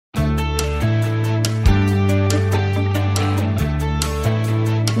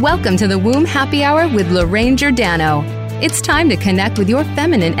Welcome to the Womb Happy Hour with Lorraine Giordano. It's time to connect with your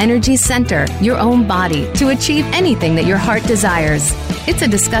feminine energy center, your own body, to achieve anything that your heart desires. It's a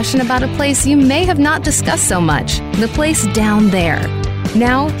discussion about a place you may have not discussed so much, the place down there.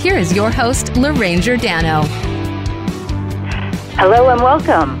 Now, here is your host, Lorraine Giordano. Hello and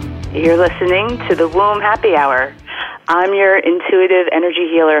welcome. You're listening to the Womb Happy Hour. I'm your intuitive energy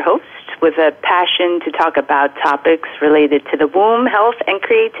healer host with a passion to talk about topics related to the womb, health, and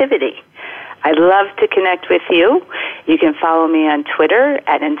creativity. I'd love to connect with you. You can follow me on Twitter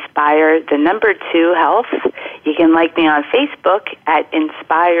at Inspire2Health. You can like me on Facebook at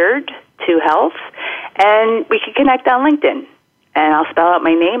Inspired2Health. And we can connect on LinkedIn. And I'll spell out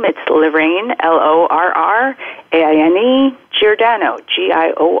my name. It's Lorraine, Lorraine, Giordano,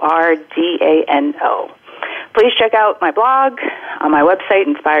 Giordano. Please check out my blog on my website,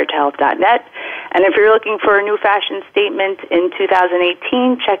 inspired2health.net. And if you're looking for a new fashion statement in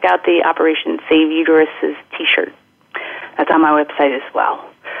 2018, check out the Operation Save Uteruses t-shirt. That's on my website as well.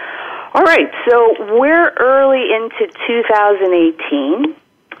 All right, so we're early into 2018,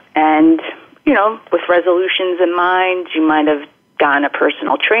 and, you know, with resolutions in mind, you might have gotten a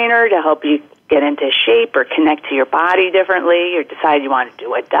personal trainer to help you get into shape or connect to your body differently, or decide you want to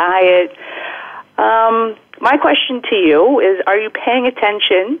do a diet. My question to you is, are you paying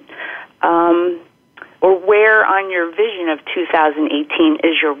attention, or where on your vision of 2018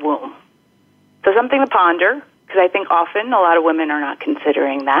 is your womb? So something to ponder, because I think often a lot of women are not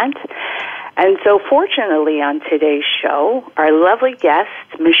considering that. And so fortunately on today's show, our lovely guest,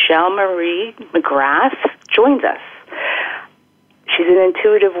 Marie McGrath, joins us. She's an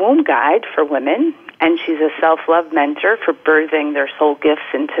intuitive womb guide for women, and she's a self-love mentor for birthing their soul gifts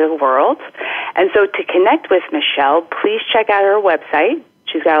into the world. And so to connect with Michelle, please check out her website.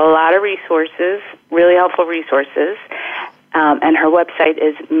 She's got a lot of resources, really helpful resources. And her website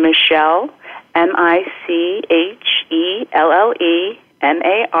is Michelle,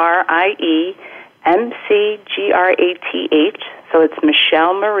 MichelleMariemcgrath. So it's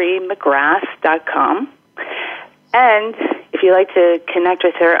MichelleMarieMcGrath.com. And if you'd like to connect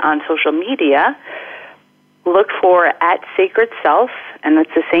with her on social media, look for @SacredSelf, and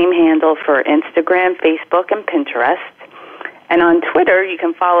that's the same handle for Instagram, Facebook, and Pinterest. And on Twitter, you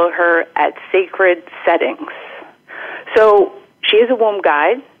can follow her @SacredSettings. So she is a womb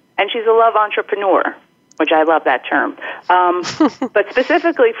guide, and she's a love entrepreneur, which I love that term. But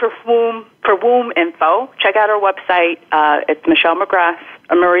specifically for womb info, check out her website. It's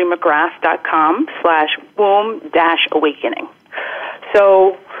MichelleMcGrath.com/womb-awakening.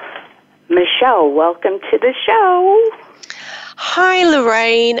 So, Michelle, welcome to the show. Hi,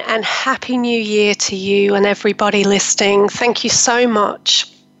 Lorraine, and Happy New Year to you and everybody listening. Thank you so much.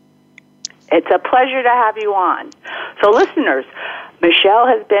 It's a pleasure to have you on. So, listeners, Michelle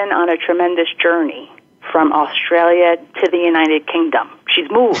has been on a tremendous journey from Australia to the United Kingdom. She's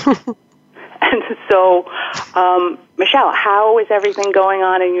moved. And so, Michelle, how is everything going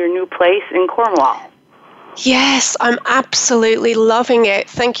on in your new place in Cornwall? Yes, I'm absolutely loving it.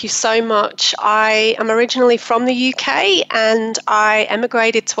 Thank you so much. I am originally from the UK, and I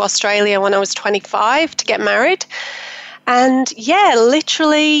emigrated to Australia when I was 25 to get married. And yeah,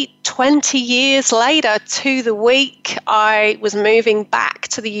 literally 20 years later to the week, I was moving back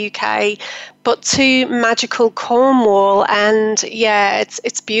to the UK, but to magical Cornwall. And yeah,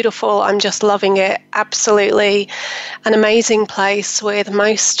 it's beautiful. I'm just loving it. Absolutely an amazing place with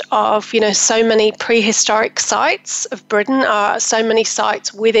most of, so many prehistoric sites of Britain, so many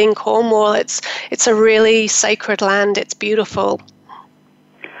sites within Cornwall. It's a really sacred land. It's beautiful.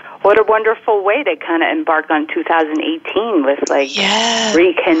 What a wonderful way to kind of embark on 2018 with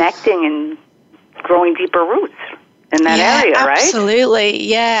reconnecting and growing deeper roots in that area, right? Absolutely.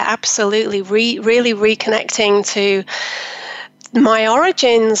 Yeah, absolutely. Really reconnecting to my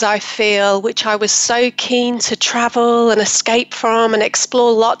origins, I feel, which I was so keen to travel and escape from and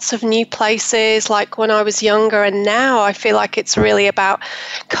explore lots of new places like when I was younger. And now I feel like it's really about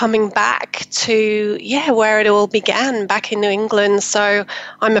coming back to, where it all began, back in New England. So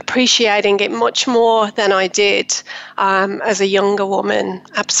I'm appreciating it much more than I did as a younger woman.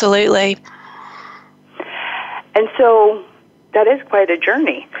 Absolutely. And so that is quite a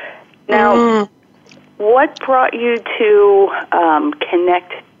journey. Now, what brought you to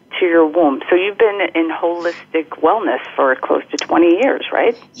connect to your womb? So you've been in holistic wellness for close to 20 years,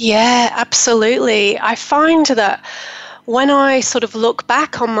 right? Yeah, absolutely. I find that when I sort of look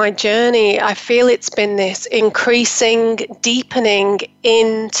back on my journey, I feel it's been this increasing, deepening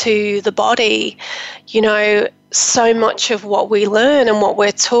into the body. so much of what we learn and what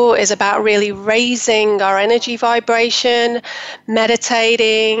we're taught is about really raising our energy vibration,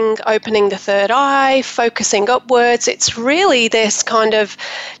 meditating, opening the third eye, focusing upwards. It's really this kind of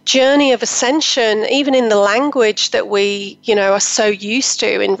journey of ascension, even in the language that we, are so used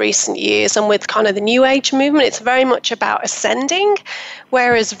to in recent years. And with kind of the New Age movement, it's very much about ascending.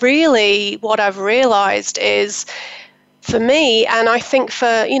 Whereas really what I've realized is, for me, and I think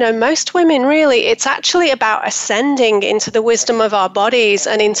for, most women really, it's actually about ascending into the wisdom of our bodies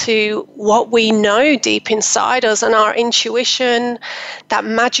and into what we know deep inside us and our intuition, that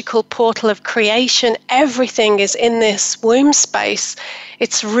magical portal of creation. Everything is in this womb space.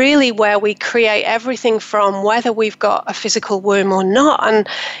 It's really where we create everything from, whether we've got a physical womb or not. And,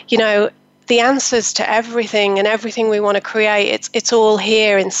 the answers to everything and everything we want to create, it's all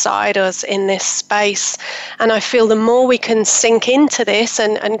here inside us in this space. And I feel the more we can sink into this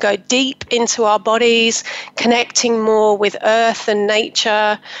and go deep into our bodies, connecting more with earth and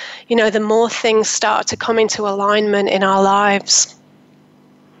nature, the more things start to come into alignment in our lives.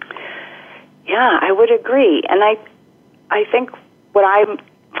 Yeah, I would agree. And I think what I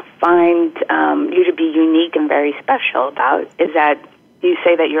find you to be unique and very special about is that you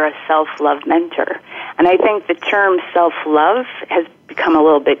say that you're a self-love mentor. And I think the term self-love has become a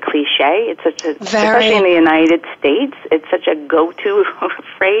little bit cliche. It's such a, especially in the United States, it's such a go-to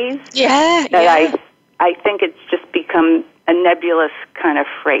phrase. Yeah, that I think it's just become a nebulous kind of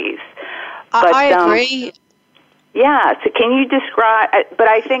phrase. But, I agree. Yeah, so can you describe, but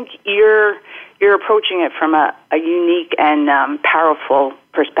I think you're approaching it from a unique and powerful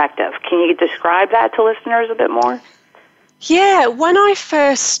perspective. Can you describe that to listeners a bit more? Yeah, when I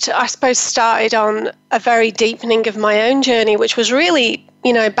first, I suppose, started on a very deepening of my own journey, which was really,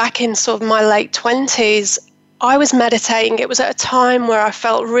 back in sort of my late 20s, I was meditating. It was at a time where I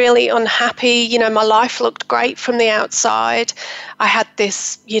felt really unhappy. My life looked great from the outside. I had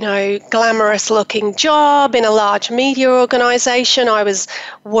this, glamorous looking job in a large media organization. I was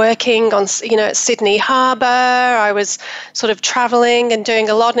working on, at Sydney Harbour. I was sort of traveling and doing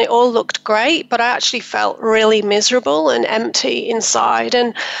a lot, and it all looked great, but I actually felt really miserable and empty inside.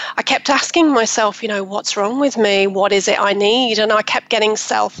 And I kept asking myself, what's wrong with me? What is it I need? And I kept getting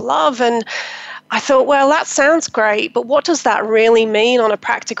self-love, and I thought, well, that sounds great, but what does that really mean on a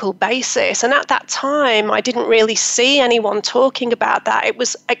practical basis? And at that time, I didn't really see anyone talking about that. It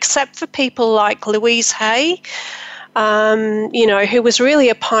was, except for people like Louise Hay, who was really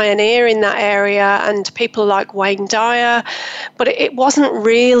a pioneer in that area, and people like Wayne Dyer, but it wasn't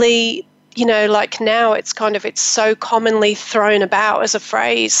really, like now it's so commonly thrown about as a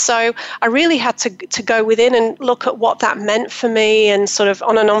phrase. So I really had to go within and look at what that meant for me, and sort of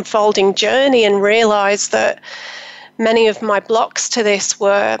on an unfolding journey, and realize that many of my blocks to this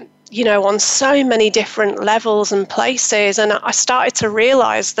were, on so many different levels and places. And I started to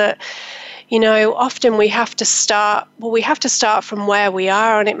realize that, often we have to start from where we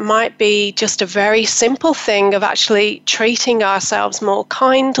are, and it might be just a very simple thing of actually treating ourselves more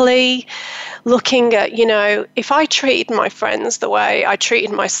kindly, looking at, if I treated my friends the way I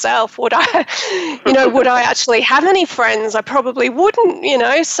treated myself, would I, would I actually have any friends? I probably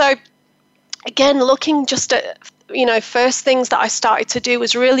wouldn't, So again, looking just at, first things that I started to do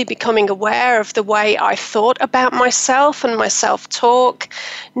was really becoming aware of the way I thought about myself and my self-talk,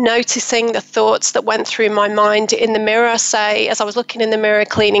 noticing the thoughts that went through my mind in the mirror, say, as I was looking in the mirror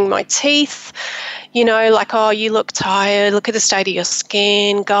cleaning my teeth, like, oh, you look tired, look at the state of your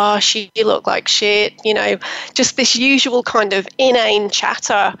skin, gosh, you look like shit, just this usual kind of inane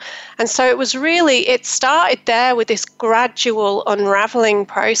chatter. And so it started there with this gradual unraveling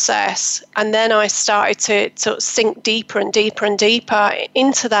process. And then I started to sink deeper and deeper and deeper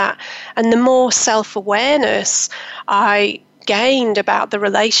into that. And the more self-awareness I gained about the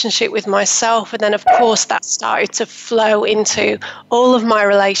relationship with myself, and then of course that started to flow into all of my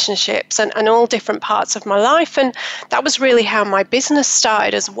relationships and all different parts of my life. And that was really how my business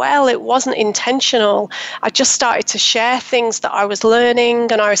started as well. It wasn't intentional. I just started to share things that I was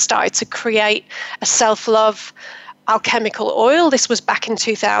learning, and I started to create a self-love alchemical oil. This was back in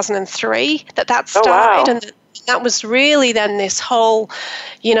 2003 that started. Oh, wow. And that was really then this whole,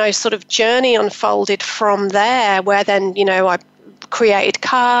 sort of journey unfolded from there, where then, I created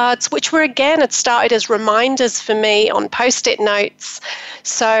cards, which were, again, had started as reminders for me on Post-it notes.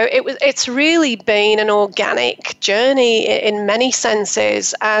 So it's really been an organic journey in many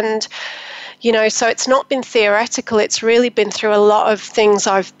senses. And, so it's not been theoretical. It's really been through a lot of things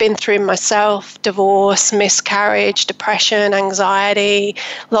I've been through myself: divorce, miscarriage, depression, anxiety,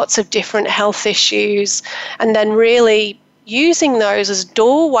 lots of different health issues. And then really, using those as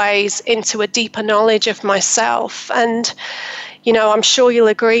doorways into a deeper knowledge of myself. And, you know, I'm sure you'll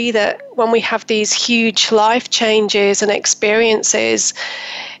agree that when we have these huge life changes and experiences,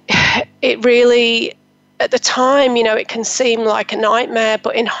 it really, at the time, you know, it can seem like a nightmare,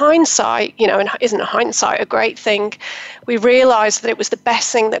 but in hindsight, you know, and isn't hindsight a great thing? We realize that it was the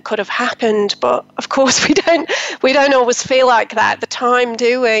best thing that could have happened. But of course, we don't always feel like that at the time,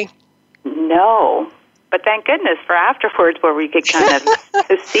 do we? No. But thank goodness for afterwards, where we could kind of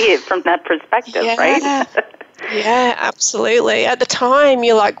see it from that perspective, right? Yeah, absolutely. At the time,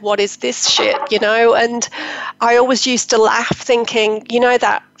 you're like, what is this shit, you know? And I always used to laugh thinking, you know,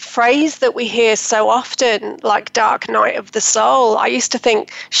 that phrase that we hear so often, like dark night of the soul. I used to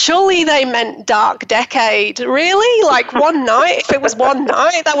think, surely they meant dark decade. Really? Like one night? If it was one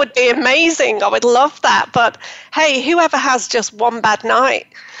night, that would be amazing. I would love that. But hey, whoever has just one bad night?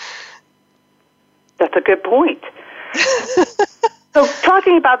 That's a good point. So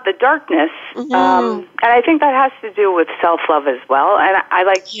talking about the darkness, and I think that has to do with self-love as well. And I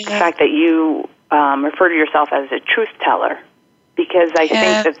like the fact that you refer to yourself as a truth teller, because I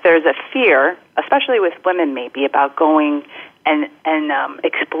think that there's a fear, especially with women maybe, about going and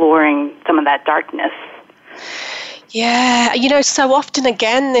exploring some of that darkness. Yeah, you know, so often,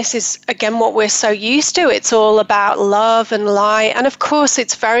 again, this is, again, what we're so used to. It's all about love and light. And of course,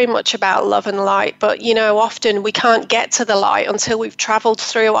 it's very much about love and light. But, you know, often we can't get to the light until we've traveled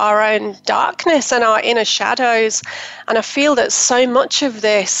through our own darkness and our inner shadows. And I feel that so much of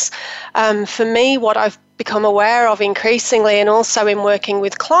this, for me, what I've become aware of increasingly, and also in working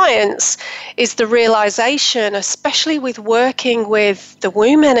with clients, is the realization, especially with working with the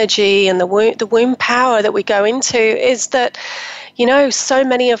womb energy and the womb power that we go into, is that, you know, so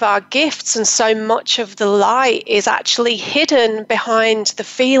many of our gifts and so much of the light is actually hidden behind the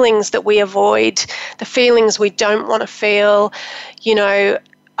feelings that we avoid, the feelings we don't want to feel. You know,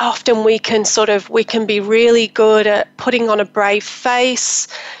 often we can be really good at putting on a brave face,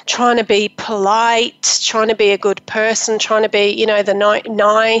 trying to be polite, trying to be a good person, trying to be, you know, the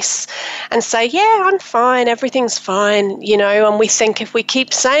nice, and say, yeah, I'm fine, everything's fine, you know, and we think if we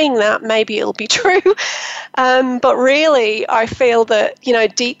keep saying that, maybe it'll be true. But really, I feel that, you know,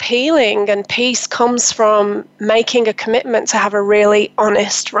 deep healing and peace comes from making a commitment to have a really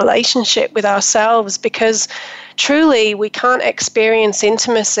honest relationship with ourselves, because truly, we can't experience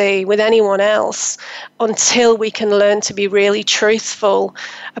intimacy with anyone else until we can learn to be really truthful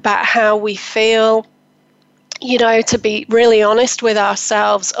about how we feel, you know, to be really honest with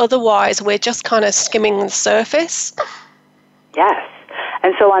ourselves. Otherwise, we're just kind of skimming the surface. Yes.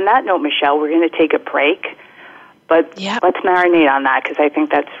 And so on that note, Michelle, we're going to take a break, but let's marinate on that, because I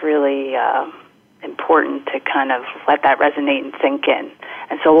think that's really important to kind of let that resonate and sink in.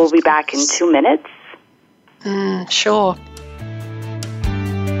 And so we'll be back in 2 minutes. Sure.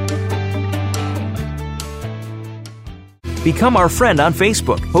 Become our friend on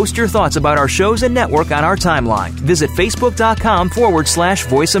Facebook. Post your thoughts about our shows and network on our timeline. Visit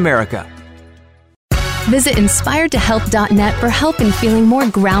facebook.com/Voice America. Visit inspiredtohelp.net for help in feeling more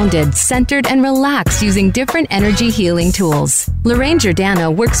grounded, centered, and relaxed using different energy healing tools. Lorraine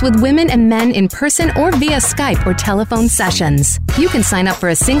Giordano works with women and men in person or via Skype or telephone sessions. You can sign up for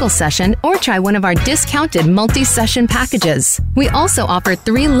a single session or try one of our discounted multi-session packages. We also offer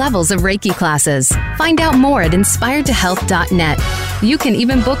 3 levels of Reiki classes. Find out more at inspiredtohelp.net. You can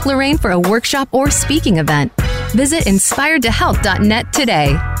even book Lorraine for a workshop or speaking event. Visit inspiredtohelp.net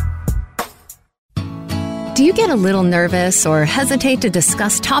today. Do you get a little nervous or hesitate to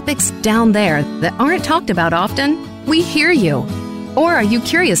discuss topics down there that aren't talked about often? We hear you. Or are you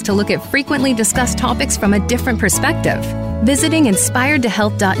curious to look at frequently discussed topics from a different perspective? Visiting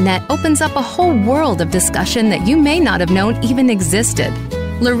inspiredtohelp.net opens up a whole world of discussion that you may not have known even existed.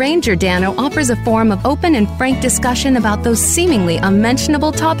 Lorraine Giordano offers a forum of open and frank discussion about those seemingly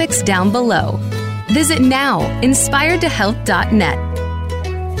unmentionable topics down below. Visit now, inspiredtohelp.net.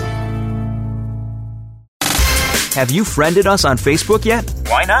 Have you friended us on Facebook yet?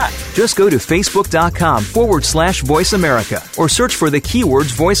 Why not? Just go to facebook.com/Voice America or search for the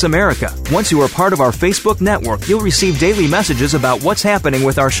keywords Voice America. Once you are part of our Facebook network, you'll receive daily messages about what's happening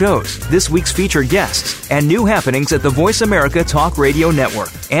with our shows, this week's featured guests, and new happenings at the Voice America Talk Radio Network.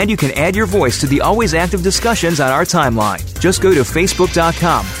 And you can add your voice to the always active discussions on our timeline. Just go to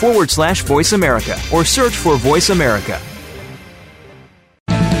facebook.com/Voice America or search for Voice America.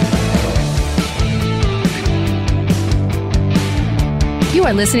 You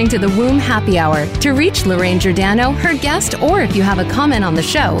are listening to the Womb Happy Hour. To reach Lorraine Giordano, her guest, or if you have a comment on the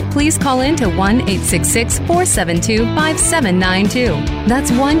show, please call in to 1-866-472-5792. That's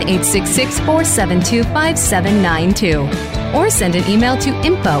 1-866-472-5792. Or send an email to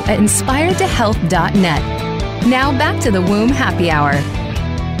info@inspiredtohealth.net. Now back to the Womb Happy Hour.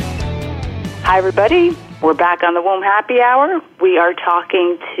 Hi, everybody. We're back on the Womb Happy Hour. We are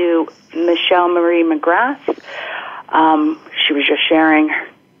talking to Michelle Marie McGrath. She was just sharing,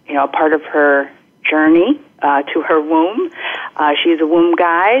 a part of her journey to her womb. She's a womb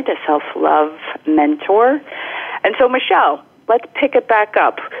guide, a self-love mentor. And so, Michelle, let's pick it back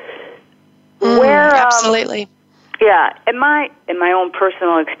up. Absolutely. In my own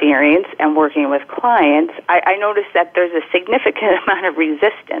personal experience and working with clients, I noticed that there's a significant amount of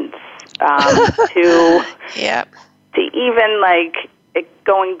resistance to even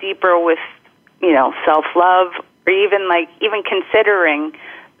going deeper with self-love, or even considering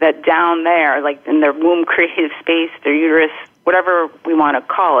that down there, in their womb creative space, their uterus, whatever we want to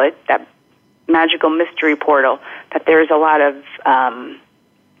call it, that magical mystery portal, that there's a lot of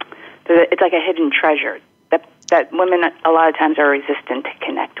it's like a hidden treasure that women a lot of times are resistant to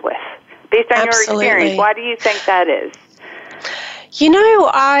connect with. Based on your experience, why do you think that is?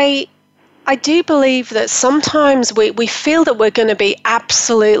 I do believe that sometimes we feel that we're going to be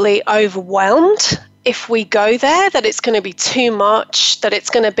absolutely overwhelmed if we go there, that it's going to be too much, that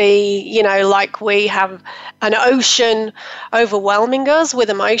it's going to be, like we have an ocean overwhelming us with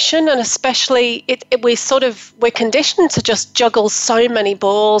emotion. And especially we're conditioned to just juggle so many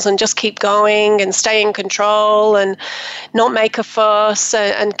balls and just keep going and stay in control and not make a fuss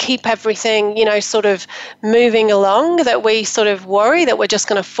and keep everything, sort of moving along, that we sort of worry that we're just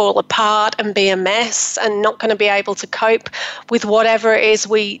going to fall apart and be a mess and not going to be able to cope with whatever it is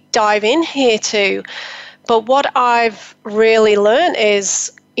we dive in here to. But what I've really learned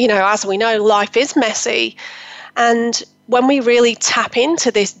is, as we know, life is messy. And when we really tap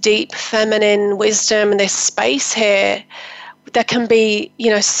into this deep feminine wisdom, this space here, there can be,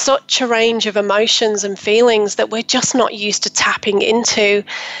 such a range of emotions and feelings that we're just not used to tapping into.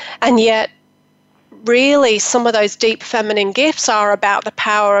 And yet, really, some of those deep feminine gifts are about the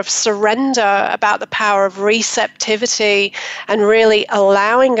power of surrender, about the power of receptivity, and really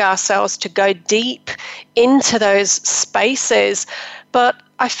allowing ourselves to go deep into those spaces. But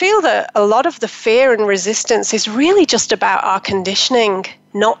I feel that a lot of the fear and resistance is really just about our conditioning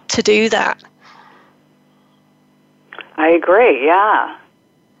not to do that. I agree, yeah.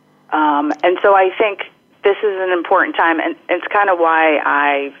 And so I think this is an important time, and it's kind of why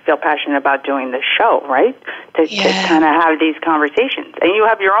I feel passionate about doing this show, right? To kind of have these conversations. And you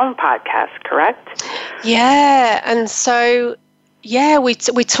have your own podcast, correct? Yeah, and so,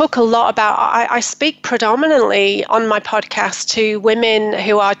 we talk a lot about, I speak predominantly on my podcast to women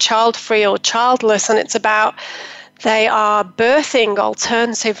who are child-free or childless, and it's about they are birthing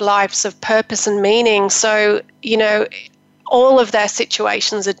alternative lives of purpose and meaning. So, all of their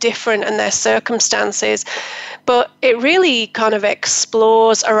situations are different and their circumstances, but it really kind of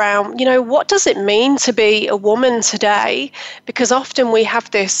explores around, what does it mean to be a woman today? Because often we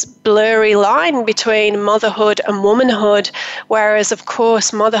have this blurry line between motherhood and womanhood, whereas, of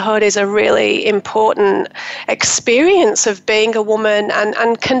course, motherhood is a really important experience of being a woman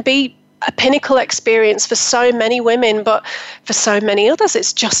and can be a pinnacle experience for so many women, but for so many others,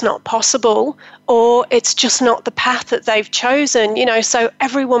 it's just not possible, or it's just not the path that they've chosen, so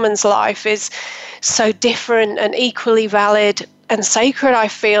every woman's life is so different and equally valid and sacred, I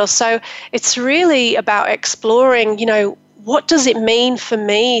feel. So it's really about exploring, what does it mean for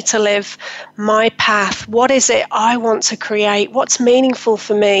me to live my path? What is it I want to create? What's meaningful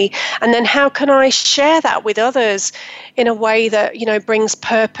for me? And then how can I share that with others in a way that, brings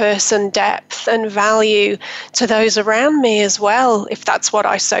purpose and depth and value to those around me as well, if that's what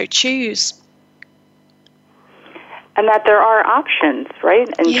I so choose. And that there are options, right?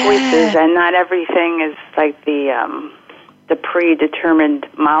 And choices, and not everything is like the predetermined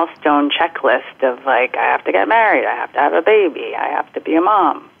milestone checklist of I have to get married, I have to have a baby, I have to be a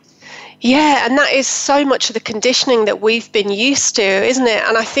mom. Yeah, and that is so much of the conditioning that we've been used to, isn't it?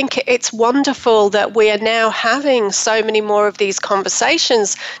 And I think it's wonderful that we are now having so many more of these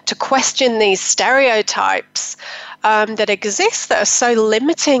conversations to question these stereotypes that exist that are so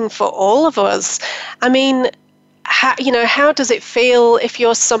limiting for all of us. I mean, how does it feel if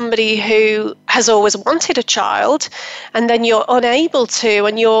you're somebody who has always wanted a child and then you're unable to,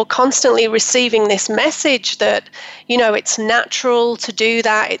 and you're constantly receiving this message that, it's natural to do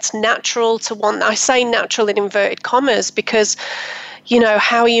that, it's natural to want, I say natural in inverted commas, because,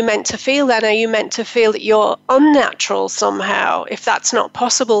 how are you meant to feel then? Are you meant to feel that you're unnatural somehow if that's not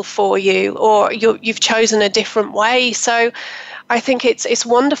possible for you, or you've chosen a different way? So I think it's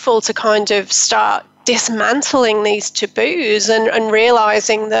wonderful to kind of start dismantling these taboos and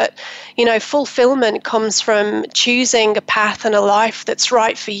realizing that, fulfillment comes from choosing a path and a life that's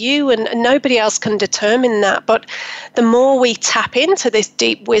right for you, and nobody else can determine that. But the more we tap into this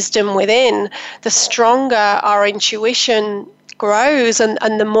deep wisdom within, the stronger our intuition grows, and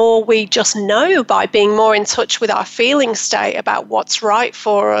the more we just know by being more in touch with our feeling state about what's right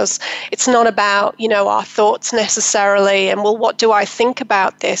for us. It's not about, our thoughts necessarily, and well, what do I think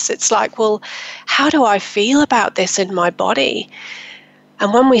about this? It's like, well, how do I feel about this in my body?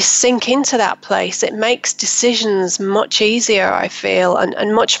 And when we sink into that place, it makes decisions much easier, I feel,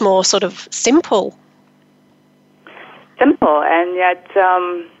 and much more sort of simple. Simple, and yet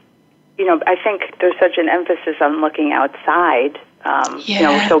I think there's such an emphasis on looking outside.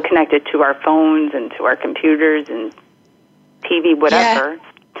 We're so connected to our phones and to our computers and TV, whatever,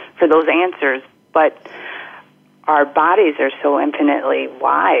 for those answers. But our bodies are so infinitely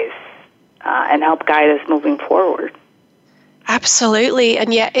wise and help guide us moving forward. Absolutely.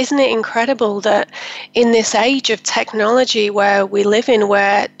 And yet, isn't it incredible that in this age of technology where we live in,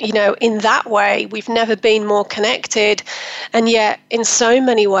 where, in that way, we've never been more connected, and yet in so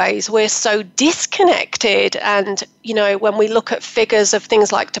many ways, we're so disconnected. And, when we look at figures of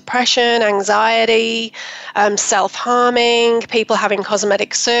things like depression, anxiety, self-harming, people having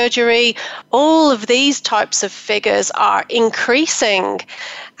cosmetic surgery, all of these types of figures are increasing.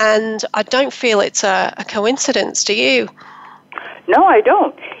 And I don't feel it's a coincidence, do you? No, I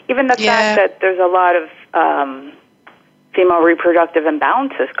don't. Even the fact that there's a lot of female reproductive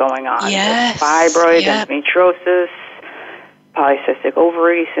imbalances going on. Yes. Fibroids, endometriosis, polycystic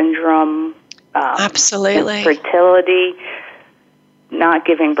ovary syndrome. Absolutely. Infertility, not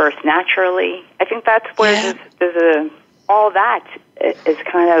giving birth naturally. I think that's where there's all that is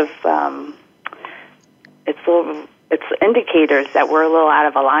kind of, it's indicators that we're a little out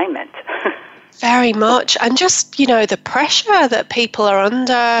of alignment. Very much. And just, the pressure that people are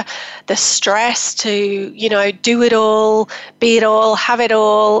under, the stress to, do it all, be it all, have it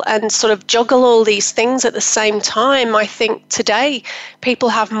all, and sort of juggle all these things at the same time. I think today people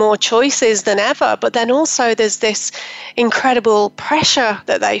have more choices than ever, but then also there's this incredible pressure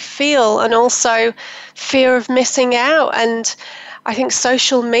that they feel, and also fear of missing out. And I think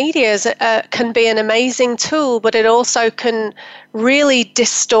social media can be an amazing tool, but it also can really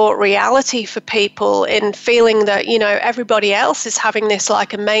distort reality for people in feeling that, everybody else is having this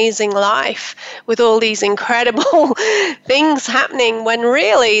like amazing life with all these incredible things happening, when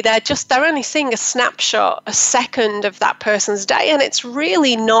really they're only seeing a snapshot, a second of that person's day, and it's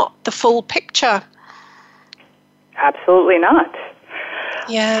really not the full picture. Absolutely not.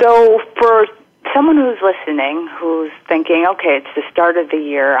 Yeah. So for someone who's listening, who's thinking, okay, it's the start of the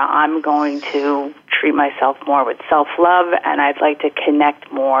year, I'm going to treat myself more with self-love, and I'd like to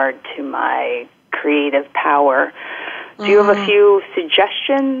connect more to my creative power. Do you have a few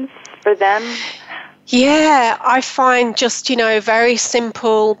suggestions for them? Yeah, I find just, very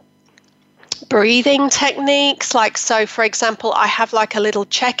simple breathing techniques. So for example, I have like a little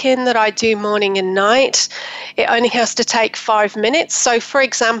check-in that I do morning and night. It only has to take 5 minutes. So for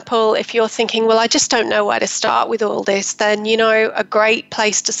example, if you're thinking, well, I just don't know where to start with all this, then, a great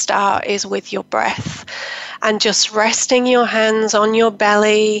place to start is with your breath, and just resting your hands on your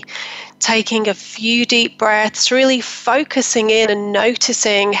belly, taking a few deep breaths, really focusing in and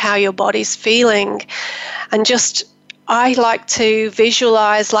noticing how your body's feeling. And I like to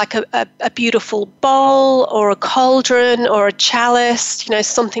visualize like a beautiful bowl or a cauldron or a chalice,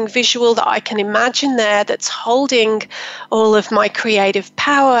 something visual that I can imagine there that's holding all of my creative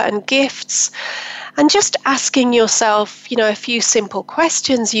power and gifts. And just asking yourself, a few simple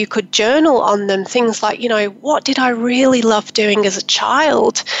questions. You could journal on them. Things like, what did I really love doing as a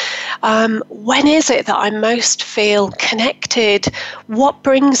child? When is it that I most feel connected? What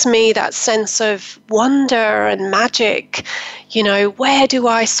brings me that sense of wonder and magic? Where do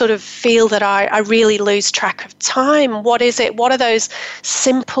I sort of feel that I really lose track of time? What is it? What are those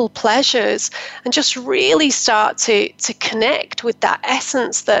simple pleasures? And just really start to connect with that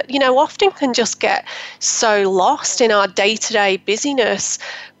essence that, often can just get so lost in our day-to-day busyness.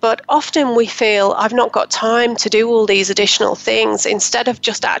 But often we feel, I've not got time to do all these additional things, instead of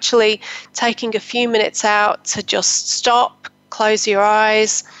just actually taking a few minutes out to just stop, close your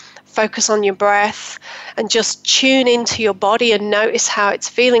eyes, focus on your breath, and just tune into your body and notice how it's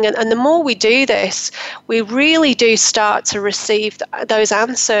feeling. And the more we do this, we really do start to receive those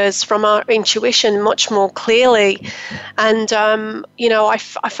answers from our intuition much more clearly. And,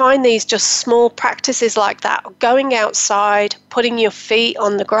 I find these just small practices like that, going outside, putting your feet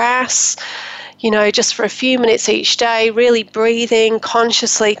on the grass, just for a few minutes each day, really breathing,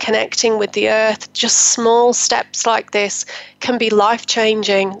 consciously connecting with the earth. Just small steps like this can be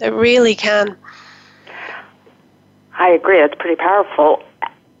life-changing. They really can. I agree. That's pretty powerful.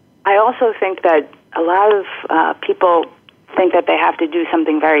 I also think that a lot of people think that they have to do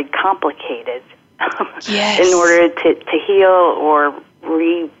something very complicated yes. in order to heal or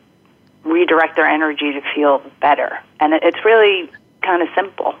redirect their energy to feel better. And it's really kind of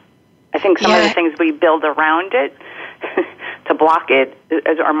simple. I think some of the things we build around it to block it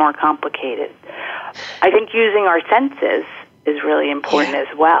are more complicated. I think using our senses is really important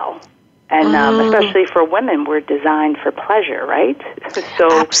as well. And especially for women, we're designed for pleasure, right? So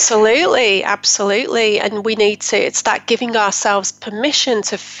absolutely. And we need to, it's that giving ourselves permission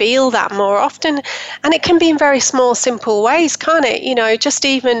to feel that more often. And it can be in very small, simple ways, can't it? Just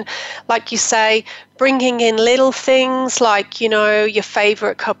even, like you say, bringing in little things like, your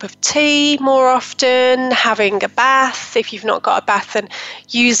favorite cup of tea more often, having a bath. If you've not got a bath, then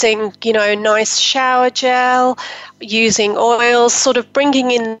using, nice shower gel, using oils, sort of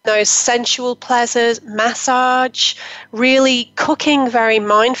bringing in those sensual pleasures, massage, really cooking very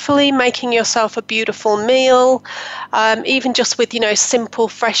mindfully, making yourself a beautiful meal, even just with, simple,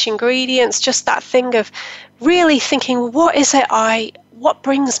 fresh ingredients, just that thing of really thinking, what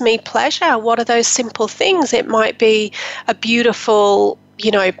brings me pleasure? What are those simple things? It might be a beautiful,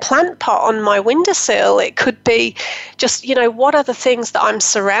 plant pot on my windowsill. It could be just, what are the things that I'm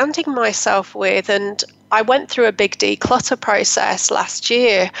surrounding myself with? And I went through a big declutter process last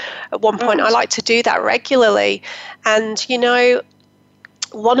year. At one point, I like to do that regularly. And,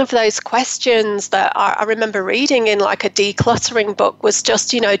 one of those questions that I remember reading in like a decluttering book was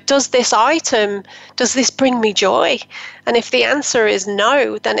just, does this bring me joy? And if the answer is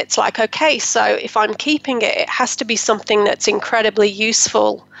no, then it's like, okay, so if I'm keeping it, it has to be something that's incredibly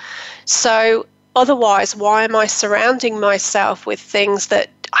useful. So otherwise, why am I surrounding myself with things that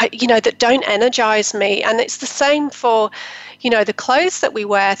that don't energize me? And it's the same for, the clothes that we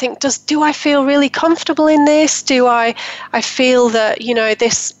wear. I think, do I feel really comfortable in this? Do I feel that,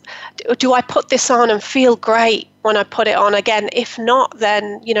 do I put this on and feel great when I put it on again? If not,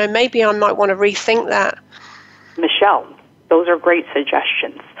 then, maybe I might want to rethink that. Michelle, those are great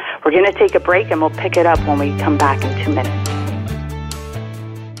suggestions. We're going to take a break and we'll pick it up when we come back in 2 minutes.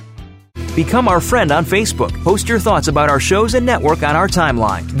 Become our friend on Facebook. Post your thoughts about our shows and network on our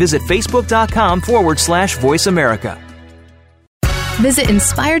timeline. Visit facebook.com/Voice America. Visit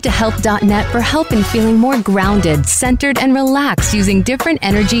inspiredtohelp.net for help in feeling more grounded, centered, and relaxed using different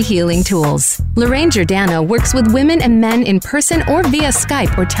energy healing tools. Lorraine Giordano works with women and men in person or via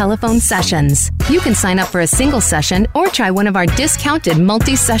Skype or telephone sessions. You can sign up for a single session or try one of our discounted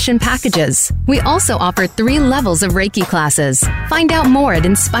multi-session packages. We also offer 3 levels of Reiki classes. Find out more at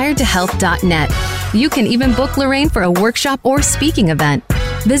inspiredtohelp.net. You can even book Lorraine for a workshop or speaking event.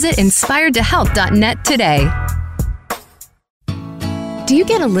 Visit inspiredtohelp.net today. Do you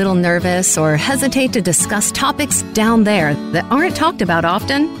get a little nervous or hesitate to discuss topics down there that aren't talked about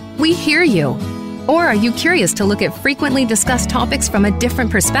often? We hear you. Or are you curious to look at frequently discussed topics from a different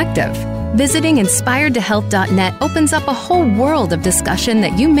perspective? Visiting inspiredtohelp.net opens up a whole world of discussion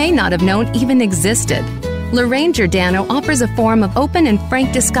that you may not have known even existed. Lorraine Giordano offers a forum of open and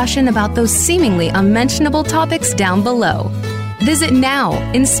frank discussion about those seemingly unmentionable topics down below. Visit now,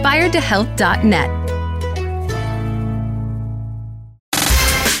 inspiredtohelp.net.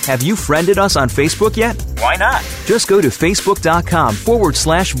 Have you friended us on Facebook yet? Why not? Just go to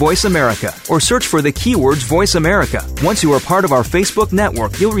facebook.com/Voice America or search for the keywords Voice America. Once you are part of our Facebook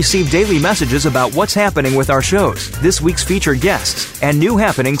network, you'll receive daily messages about what's happening with our shows, this week's featured guests, and new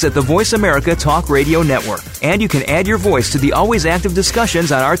happenings at the Voice America Talk Radio Network. And you can add your voice to the always active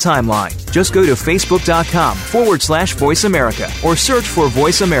discussions on our timeline. Just go to facebook.com/Voice America or search for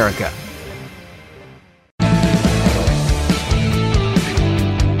Voice America.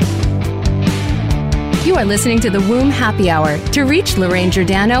 You are listening to the Womb Happy Hour. To reach Lorraine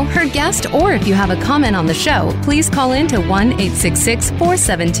Giordano, her guest, or if you have a comment on the show, please call in to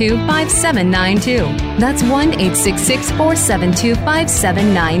 1-866-472-5792. That's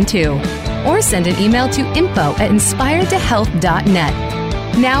 1-866-472-5792. Or send an email to info@inspiredtohealth.net.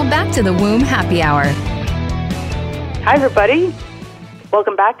 Now back to the Womb Happy Hour. Hi, everybody.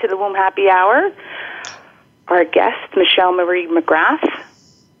 Welcome back to the Womb Happy Hour. Our guest, Michelle Marie McGrath.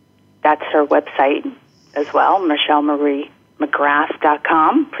 That's her website as well,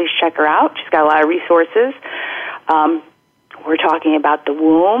 MichelleMarieMcGrath.com. Please check her out. She's got a lot of resources. We're talking about the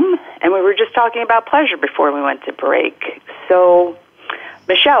womb, and we were just talking about pleasure before we went to break. So,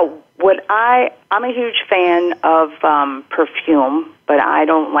 Michelle, I'm a huge fan of perfume, but I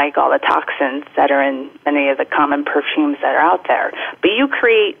don't like all the toxins that are in many of the common perfumes that are out there. But you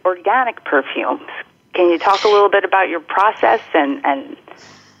create organic perfumes. Can you talk a little bit about your process and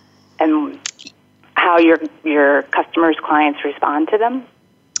how your customers, clients respond to them?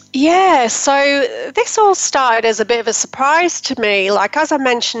 Yeah, so this all started as a bit of a surprise to me. Like, as I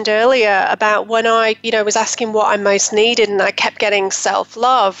mentioned earlier about when I, was asking what I most needed and I kept getting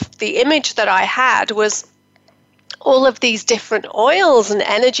self-love, the image that I had was all of these different oils and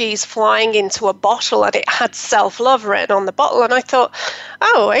energies flying into a bottle, and it had self-love written on the bottle. And I thought,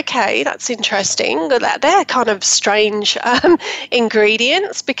 oh, okay, that's interesting. They're kind of strange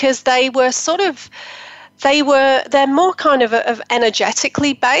ingredients, because they're more kind of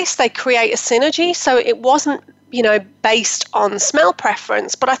energetically based. They create a synergy. So it wasn't, based on smell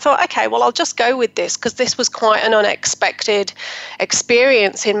preference. But I thought, okay, well, I'll just go with this, because this was quite an unexpected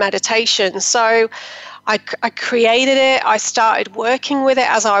experience in meditation. So I created it. I started working with it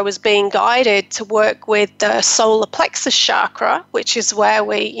as I was being guided to work with the solar plexus chakra, which is where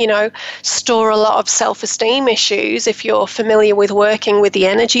we, store a lot of self-esteem issues. If you're familiar with working with the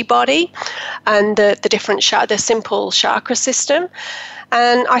energy body and the the simple chakra system.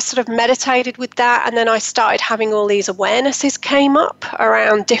 And I sort of meditated with that, and then I started having all these awarenesses came up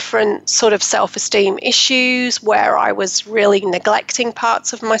around different sort of self-esteem issues where I was really neglecting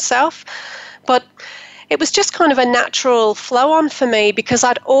parts of myself. But it was just kind of a natural flow on for me, because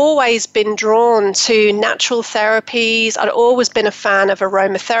I'd always been drawn to natural therapies. I'd always been a fan of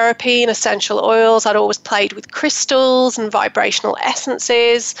aromatherapy and essential oils. I'd always played with crystals and vibrational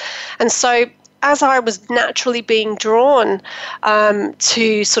essences. And so as I was naturally being drawn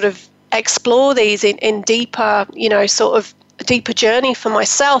to sort of explore these in deeper, sort of a deeper journey for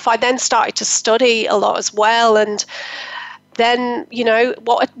myself, I then started to study a lot as well. And then,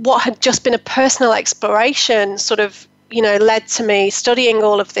 what had just been a personal exploration sort of, led to me studying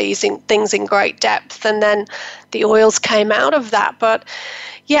all of these things in great depth. And then the oils came out of that. But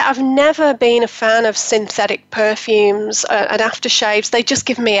yeah, I've never been a fan of synthetic perfumes and aftershaves. They just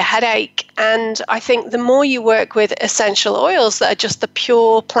give me a headache. And I think the more you work with essential oils that are just the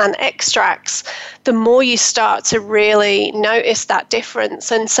pure plant extracts, the more you start to really notice that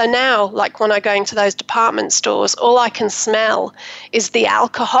difference. And so now, like when I go into those department stores, all I can smell is the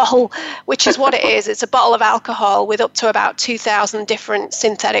alcohol, which is what it is. It's a bottle of alcohol with up to about 2,000 different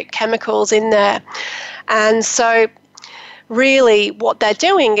synthetic chemicals in there. And so really what they're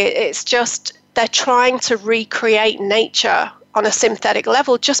doing, it's just they're trying to recreate nature on a synthetic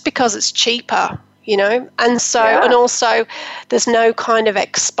level just because it's cheaper, and so and also there's no kind of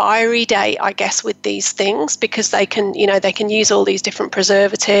expiry date, I guess, with these things, because they can use all these different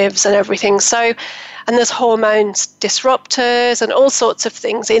preservatives and everything. So, and there's hormones disruptors and all sorts of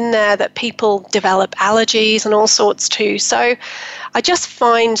things in there that people develop allergies and all sorts too. So I just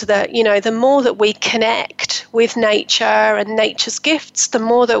find that, the more that we connect with nature and nature's gifts, the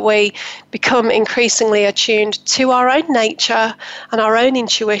more that we become increasingly attuned to our own nature and our own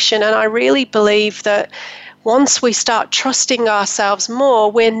intuition. And I really believe that once we start trusting ourselves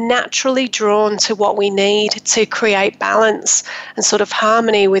more, we're naturally drawn to what we need to create balance and sort of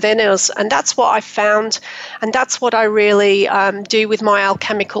harmony within us. And that's what I found, and that's what I really do with my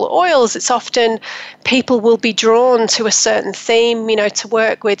alchemical oils. It's often people will be drawn to a certain theme, to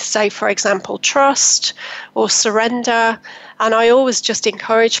work with, say, for example, trust or surrender. And I always just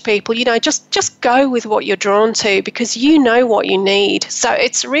encourage people, just go with what you're drawn to, because you know what you need. So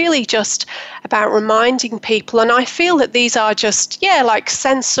it's really just about reminding people. And I feel that these are just, like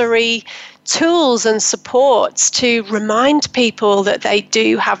sensory tools and supports to remind people that they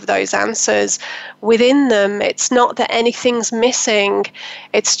do have those answers within them. It's not that anything's missing.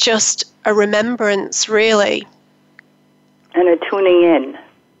 It's just a remembrance, really. And a tuning in.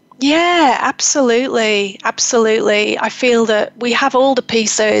 Yeah, absolutely. Absolutely. I feel that we have all the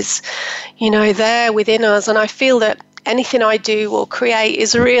pieces, there within us. And I feel that anything I do or create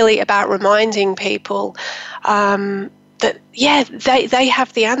is really about reminding people that, they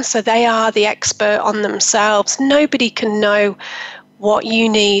have the answer. They are the expert on themselves. Nobody can know what you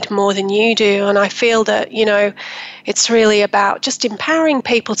need more than you do. And I feel that, it's really about just empowering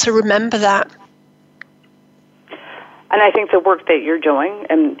people to remember that. And I think the work that you're doing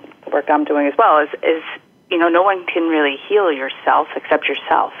and the work I'm doing as well is no one can really heal yourself except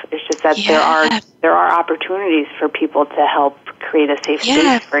yourself. It's just that there are opportunities for people to help create a safe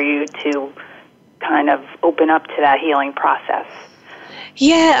space for you to kind of open up to that healing process.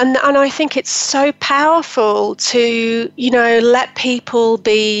 Yeah, and I think it's so powerful to, let people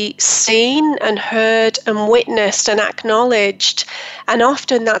be seen and heard and witnessed and acknowledged. And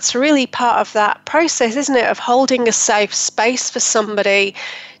often that's really part of that process, isn't it, of holding a safe space for somebody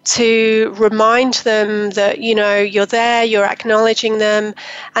to remind them that, you're there, you're acknowledging them,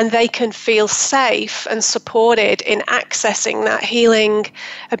 and they can feel safe and supported in accessing that healing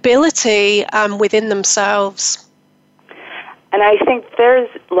ability within themselves. And I think there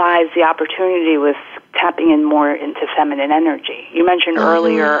lies the opportunity with tapping in more into feminine energy. You mentioned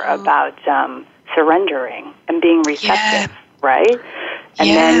earlier about surrendering and being receptive, right? And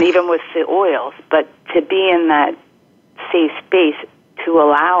then even with the oils, but to be in that safe space to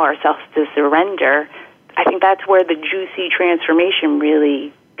allow ourselves to surrender, I think that's where the juicy transformation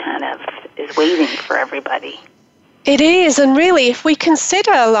really kind of is waiting for everybody. It is, and really, if we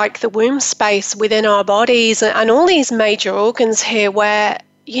consider like the womb space within our bodies and all these major organs here where,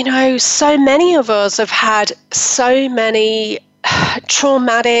 so many of us have had so many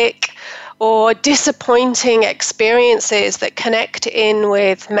traumatic or disappointing experiences that connect in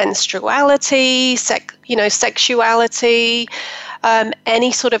with menstruality, sexuality,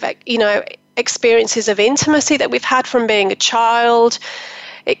 any sort of, experiences of intimacy that we've had from being a child.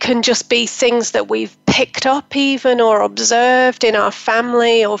 It can just be things that we've picked up even or observed in our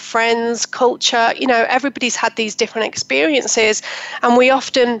family or friends, culture. Everybody's had these different experiences, and we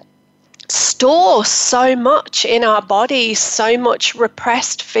often store so much in our bodies, so much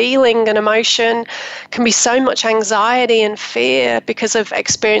repressed feeling and emotion, can be so much anxiety and fear because of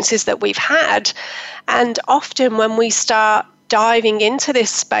experiences that we've had. And often when we start diving into this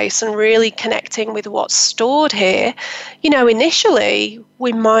space and really connecting with what's stored here, initially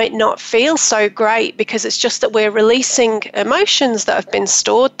we might not feel so great because it's just that we're releasing emotions that have been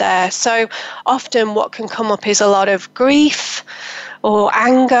stored there. So often what can come up is a lot of grief or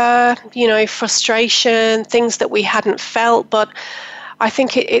anger, frustration, things that we hadn't felt. But I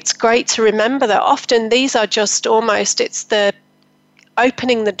think it's great to remember that often these are just it's the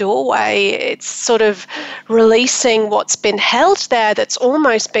opening the doorway. It's sort of releasing what's been held there that's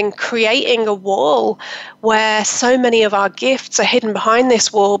almost been creating a wall where so many of our gifts are hidden behind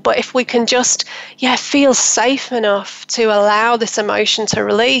this wall. But if we can just, feel safe enough to allow this emotion to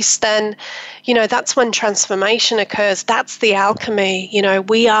release, then, that's when transformation occurs. That's the alchemy.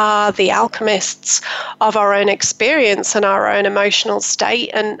 We are the alchemists of our own experience and our own emotional state.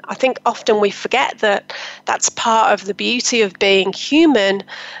 And I think often we forget that that's part of the beauty of being human,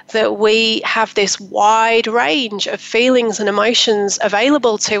 that we have this wide range of feelings and emotions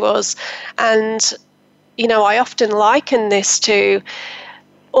available to us. And I often liken this to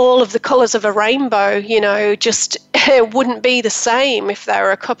all of the colours of a rainbow, just it wouldn't be the same if there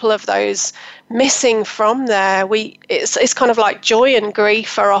were a couple of those missing from there. It's kind of like joy and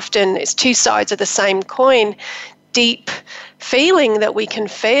grief are often, it's two sides of the same coin. Deep feeling that we can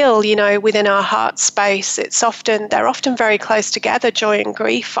feel, within our heart space. They're often very close together, joy and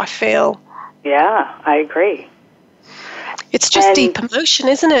grief, I feel. Yeah, I agree. It's just deep emotion,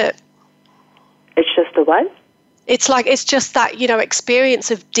 isn't it? It's just the what? It's just that, experience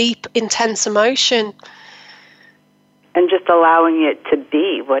of deep, intense emotion. And just allowing it to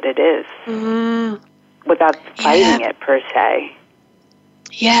be what it is without fighting it per se.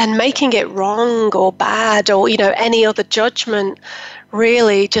 Yeah, and making it wrong or bad or, any other judgment,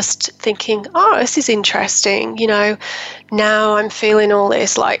 really just thinking, this is interesting, now I'm feeling all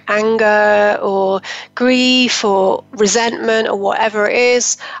this like anger or grief or resentment or whatever it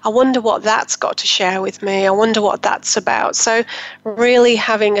is. I wonder what that's got to share with me. I wonder what that's about. So really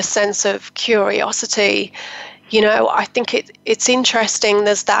having a sense of curiosity. I think it's interesting.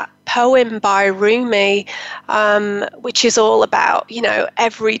 There's that poem by Rumi, which is all about,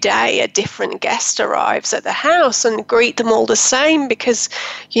 every day a different guest arrives at the house and greet them all the same because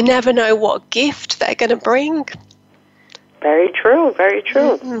you never know what gift they're going to bring. Very true, very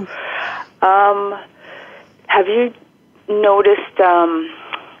true. Mm-hmm. Have you noticed,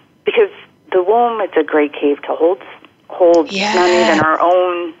 because the womb, it's a great cave to hold not even our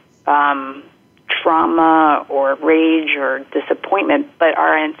own trauma or rage or disappointment, but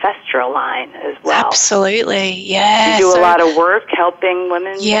our ancestral line as well. Absolutely, yeah. You do a lot of work helping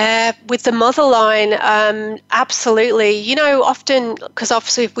women? Yeah, with the mother line, absolutely. Often, because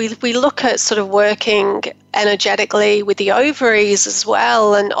obviously if we look at sort of working energetically with the ovaries as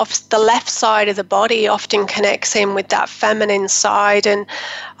well, and the left side of the body often connects in with that feminine side. And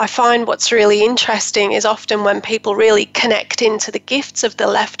I find what's really interesting is often when people really connect into the gifts of the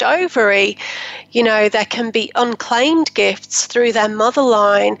left ovary, there can be unclaimed gifts through their mother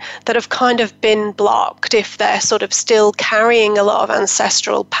line that have kind of been blocked if they're sort of still carrying a lot of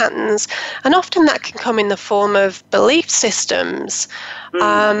ancestral patterns, and often that can come in the form of belief systems.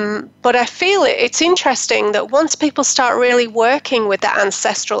 But I feel it's interesting that once people start really working with that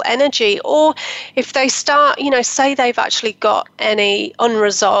ancestral energy, or if they start, say they've actually got any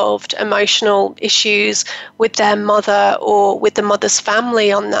unresolved emotional issues with their mother or with the mother's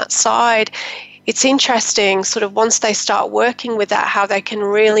family on that side, it's interesting sort of once they start working with that, how they can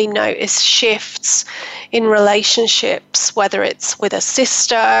really notice shifts in relationships, whether it's with a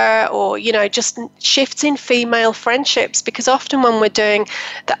sister or, just shifts in female friendships, because often when we're doing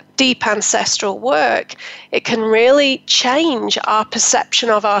that deep ancestral work, it can really change our perception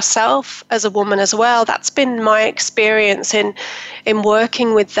of ourselves as a woman as well. That's been my experience in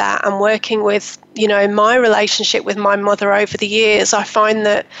working with that and working with, my relationship with my mother over the years. I find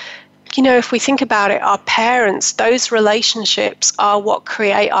that if we think about it, our parents, those relationships are what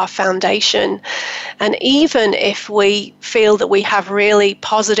create our foundation. And even if we feel that we have really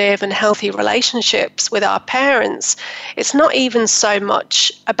positive and healthy relationships with our parents, it's not even so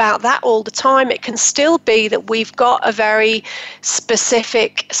much about that all the time. It can still be that we've got a very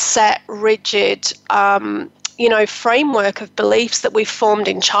specific, set, rigid, framework of beliefs that we've formed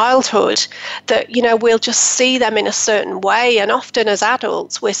in childhood that, we'll just see them in a certain way. And often as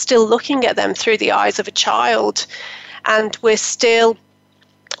adults, we're still looking at them through the eyes of a child, and we're still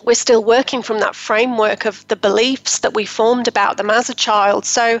working from that framework of the beliefs that we formed about them as a child.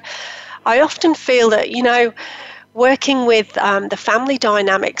 So I often feel that, working with the family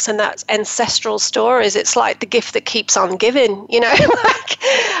dynamics and that ancestral stories, it's like the gift that keeps on giving,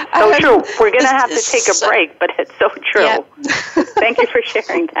 So true. We're going to have to take a break, but it's so true. Yeah. Thank you for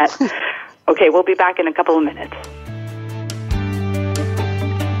sharing that. Okay, we'll be back in a couple of minutes.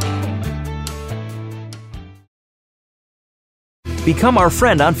 Become our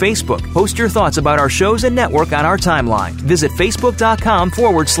friend on Facebook. Post your thoughts about our shows and network on our timeline. Visit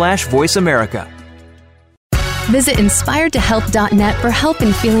facebook.com/Voice America. Visit inspiredtohelp.net for help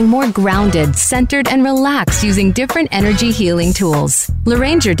in feeling more grounded, centered, and relaxed using different energy healing tools.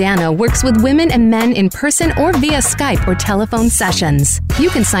 Lorraine Giordano works with women and men in person or via Skype or telephone sessions.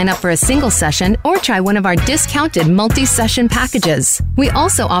 You can sign up for a single session or try one of our discounted multi-session packages. We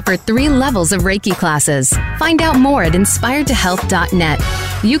also offer 3 levels of Reiki classes. Find out more at inspiredtohelp.net.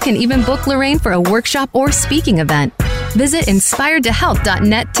 You can even book Lorraine for a workshop or speaking event. Visit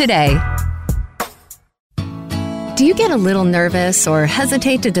inspiredtohelp.net today. Do you get a little nervous or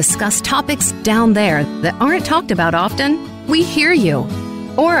hesitate to discuss topics down there that aren't talked about often? We hear you.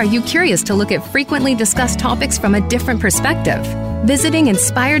 Or are you curious to look at frequently discussed topics from a different perspective? Visiting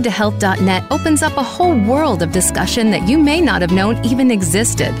inspiredtohelp.net opens up a whole world of discussion that you may not have known even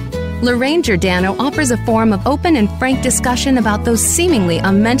existed. Lorraine Giordano offers a forum of open and frank discussion about those seemingly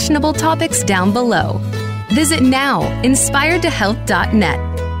unmentionable topics down below. Visit now, inspiredtohelp.net.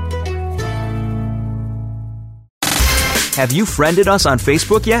 Have you friended us on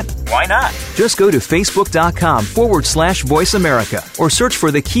Facebook yet? Why not? Just go to facebook.com/Voice America or search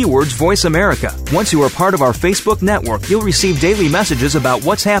for the keywords Voice America. Once you are part of our Facebook network, you'll receive daily messages about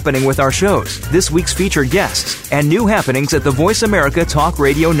what's happening with our shows, this week's featured guests, and new happenings at the Voice America Talk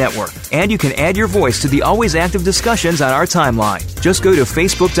Radio Network. And you can add your voice to the always active discussions on our timeline. Just go to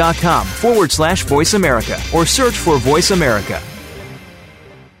facebook.com/Voice America or search for Voice America.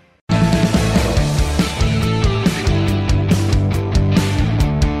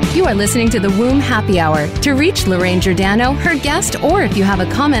 You are listening to the Womb Happy Hour. To reach Lorraine Giordano, her guest, or if you have a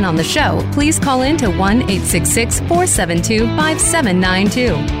comment on the show, please call in to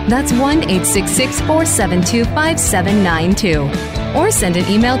 1-866-472-5792. That's 1-866-472-5792. Or send an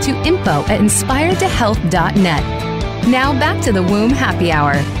email to info@inspiredtohealth.net. Now back to the Womb Happy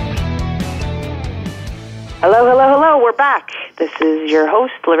Hour. Hello, hello, hello. We're back. This is your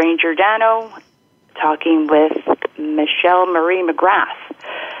host, Lorraine Giordano, talking with Michelle Marie McGrath.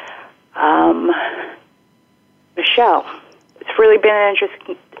 Michelle, it's really been an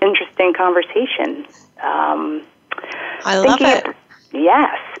interesting conversation. I love it.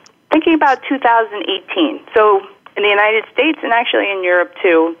 Yes. Thinking about 2018. So in the United States and actually in Europe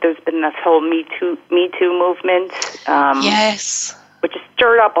too, there's been this whole Me Too movement. Yes. Which has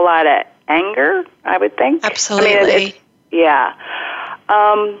stirred up a lot of anger, I would think. Absolutely. Yeah.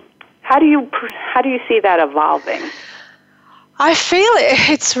 How do you see that evolving? I feel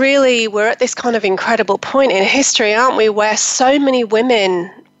it's really, we're at this kind of incredible point in history, aren't we, where so many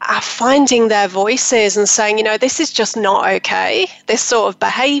women are finding their voices and saying, you know, this is just not okay, this sort of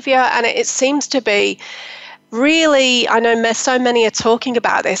behavior. And it seems to be really, I know so many are talking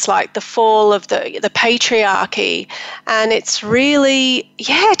about this, like the fall of the patriarchy. And it's really,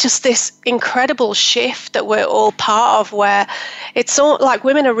 just this incredible shift that we're all part of, where it's all like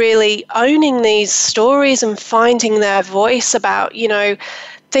women are really owning these stories and finding their voice about, you know,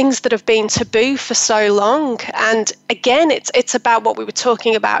 things that have been taboo for so long. And again, it's about what we were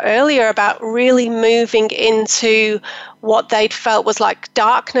talking about earlier, about really moving into what they'd felt was like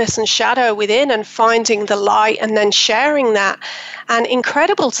darkness and shadow within, and finding the light and then sharing that. And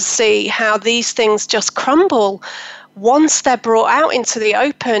incredible to see how these things just crumble once they're brought out into the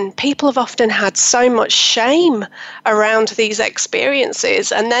open. People have often had so much shame around these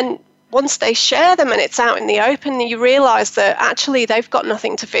experiences, and then once they share them and it's out in the open, you realize that actually they've got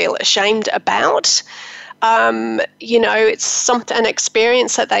nothing to feel ashamed about. You know, it's an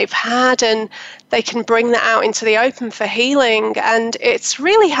experience that they've had, and they can bring that out into the open for healing. And it's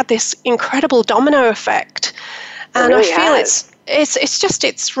really had this incredible domino effect. And really I feel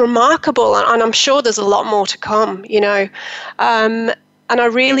it's remarkable. And I'm sure there's a lot more to come, you know. And I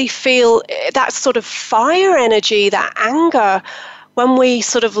really feel that sort of fire energy, that anger, when we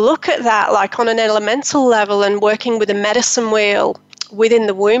sort of look at that, like on an elemental level and working with a medicine wheel within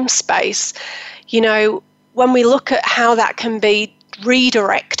the womb space, you know, when we look at how that can be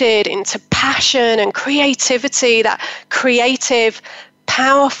redirected into passion and creativity, that creative,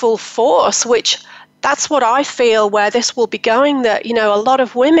 powerful force, which that's what I feel where this will be going, that, you know, a lot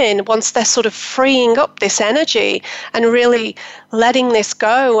of women, once they're sort of freeing up this energy and really letting this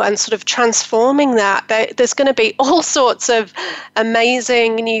go and sort of transforming that, there's going to be all sorts of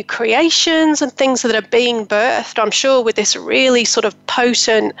amazing new creations and things that are being birthed, I'm sure, with this really sort of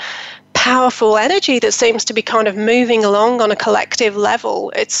potent, powerful energy that seems to be kind of moving along on a collective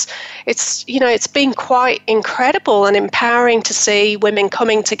level. It's you know, it's been quite incredible and empowering to see women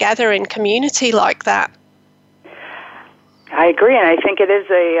coming together in community like that. I agree, and I think it is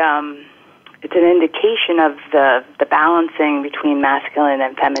it's an indication of the balancing between masculine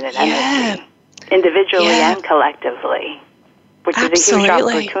and feminine energy, individually and collectively, which Absolutely. is a huge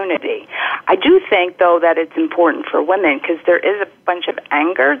opportunity. I do think, though, that it's important for women, because there is a bunch of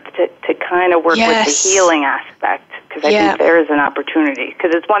anger to kind of work with the healing aspect, because I think there is an opportunity.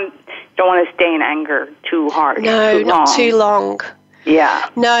 Because it's one, you don't want to stay in anger too hard. No, not too long. Yeah.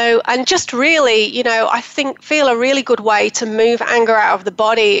 No, and just really, you know, I feel a really good way to move anger out of the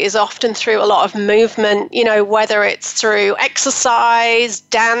body is often through a lot of movement, you know, whether it's through exercise,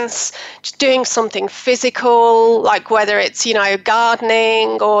 dance, just doing something physical, like whether it's, you know,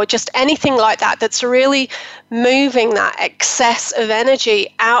 gardening or just anything like that, that's really moving that excess of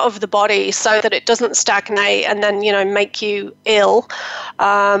energy out of the body so that it doesn't stagnate and then, you know, make you ill,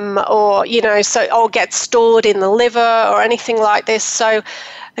 or, you know, or get stored in the liver or anything like this. So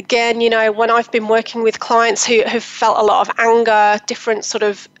again, you know, when I've been working with clients who've felt a lot of anger, different sort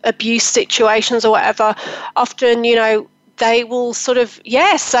of abuse situations or whatever, often, you know, they will sort of,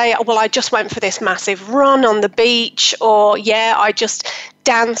 say, well, I just went for this massive run on the beach, or, I just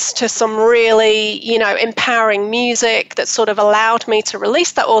danced to some really, you know, empowering music that sort of allowed me to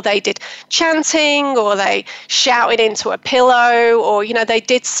release that, or they did chanting, or they shouted into a pillow, or, you know, they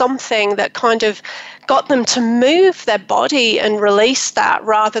did something that kind of got them to move their body and release that,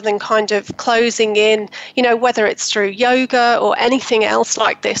 rather than kind of closing in, you know, whether it's through yoga or anything else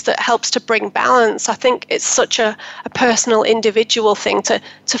like this that helps to bring balance. I think it's such a personal, individual thing to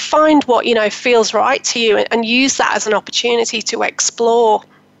find what, you know, feels right to you, and use that as an opportunity to explore.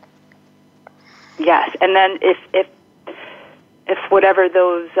 Yes, and then if whatever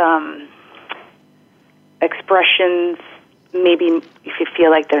those expressions, maybe if you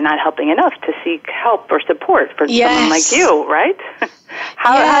feel like they're not helping enough, to seek help or support for someone like you, right?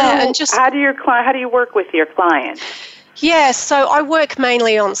 How do you work with your clients? Yeah, so I work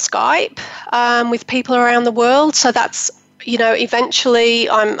mainly on Skype with people around the world. So that's, you know, eventually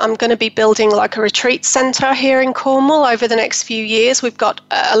I'm going to be building like a retreat centre here in Cornwall over the next few years. We've got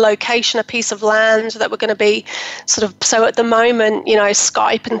a location, a piece of land that we're going to be so at the moment, you know,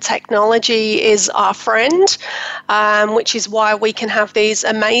 Skype and technology is our friend, which is why we can have these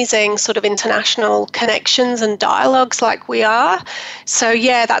amazing sort of international connections and dialogues like we are. So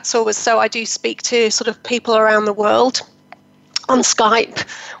that's always, so I do speak to sort of people around the world on Skype,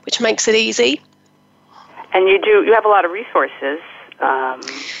 which makes it easy. And you have a lot of resources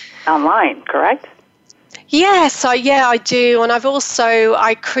online, correct? Yes, I do. And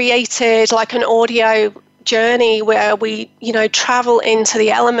I created like an audio journey where we, travel into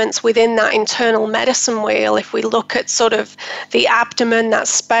the elements within that internal medicine wheel. If we look at sort of the abdomen, that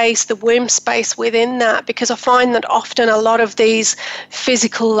space, the womb space within that, because I find that often a lot of these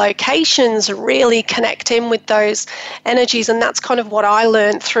physical locations really connect in with those energies. And that's kind of what I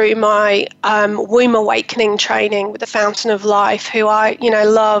learned through my womb awakening training with the Fountain of Life, who I,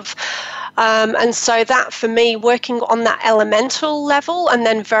 love. And so that, for me, working on that elemental level and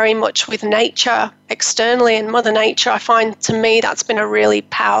then very much with nature externally and Mother Nature, I find, to me, that's been a really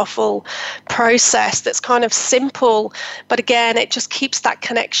powerful process that's kind of simple. But again, it just keeps that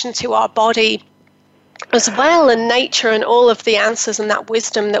connection to our body as well, and nature and all of the answers and that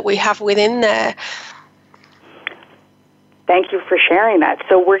wisdom that we have within there. Thank you for sharing that.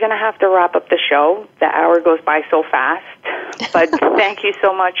 So we're going to have to wrap up the show. The hour goes by so fast. But thank you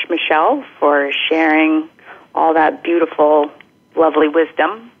so much, Michelle, for sharing all that beautiful, lovely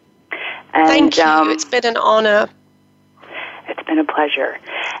wisdom. And, thank you. It's been an honor. It's been a pleasure.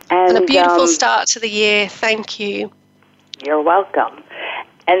 And a beautiful start to the year. Thank you. You're welcome.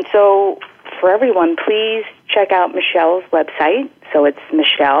 And so for everyone, please check out Michelle's website. So it's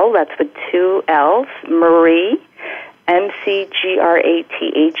Michelle, that's with 2 L's, Marie, MCGRATH.com.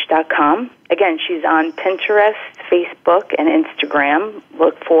 Again, she's on Pinterest, Facebook, and Instagram.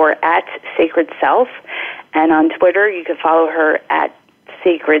 Look for @SacredSelf. And on Twitter, you can follow her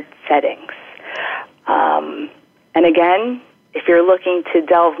 @SacredSettings. And again, if you're looking to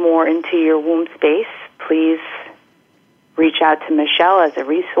delve more into your womb space, please reach out to Michelle as a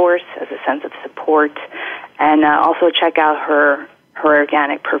resource, as a sense of support, and also check out her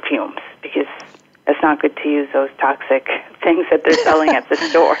organic perfumes, because it's not good to use those toxic things that they're selling at the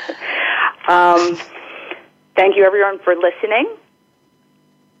store. Thank you, everyone, for listening.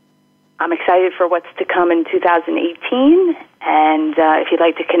 I'm excited for what's to come in 2018. And if you'd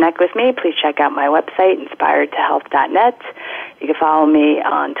like to connect with me, please check out my website, inspiredtohealth.net. You can follow me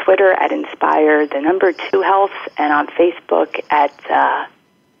on Twitter @inspired2health, and on Facebook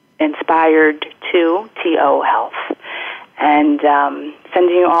 @inspired2 TO health. And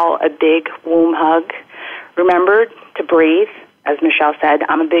sending you all a big womb hug. Remember to breathe. As Michelle said,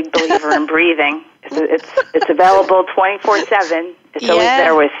 I'm a big believer in breathing. It's available 24/7. It's always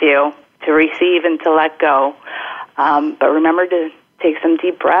there with you to receive and to let go. But remember to take some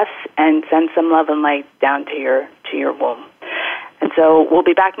deep breaths and send some love and light down to your womb. And so we'll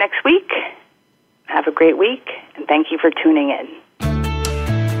be back next week. Have a great week, and thank you for tuning in.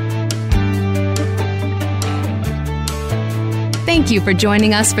 Thank you for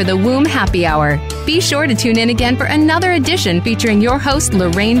joining us for the Womb Happy Hour. Be sure to tune in again for another edition featuring your host,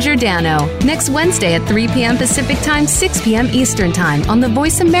 Lorraine Giordano, next Wednesday at 3 p.m. Pacific Time, 6 p.m. Eastern Time on the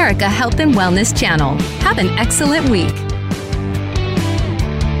Voice America Health and Wellness Channel. Have an excellent week.